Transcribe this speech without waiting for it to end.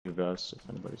vest if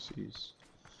anybody sees.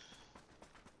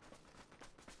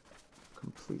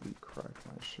 Completely crack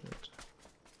my shit.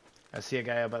 I see a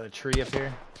guy up by the tree up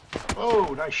here.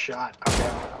 Oh, nice shot.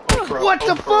 Okay. What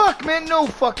the fuck, man? No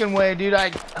fucking way, dude.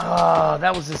 Oh,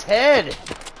 that was his head.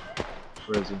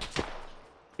 Where is he?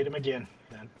 Hit him again,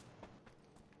 then.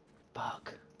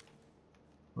 Fuck.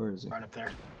 Where is he? Right up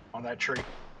there, on that tree.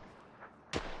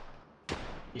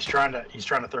 He's trying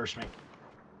to thirst me.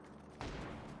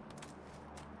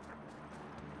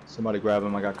 Somebody grab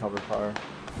him. I got cover fire.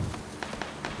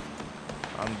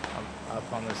 I'm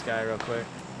up on this guy real quick.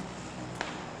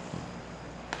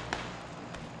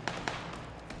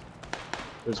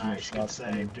 There's more Nice, good shots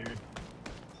coming. save, dude.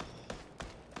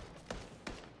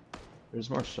 There's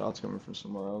more shots coming from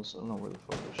somewhere else. I don't know where the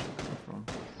fuck this shit coming from.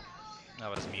 I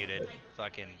was muted.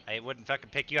 Fucking, I wouldn't fucking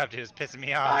pick you up. It was pissing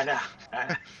me I off. know. I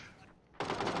know.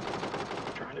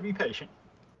 Trying to be patient.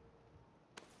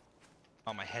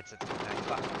 Oh, my headset's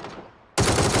fuck.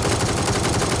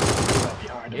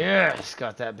 Behind him. Yes,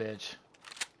 got that bitch.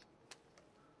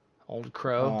 Old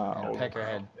Crow and Old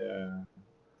Peckerhead. Yeah.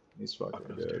 He's Fuck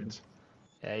fucking those good. dudes.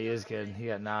 Yeah, he is good. He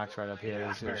got knocked right up here. Yeah, He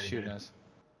was very shooting good. us.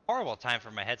 Horrible time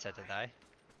for my headset to die.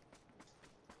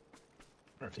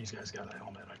 Or if these guys got a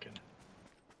helmet, I can.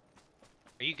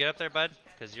 Are you good up there, bud?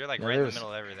 Because you're like Yeah, right in the there's- middle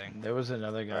of everything. There was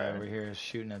another guy Alright. over here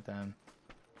shooting at them.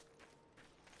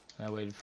 And I waited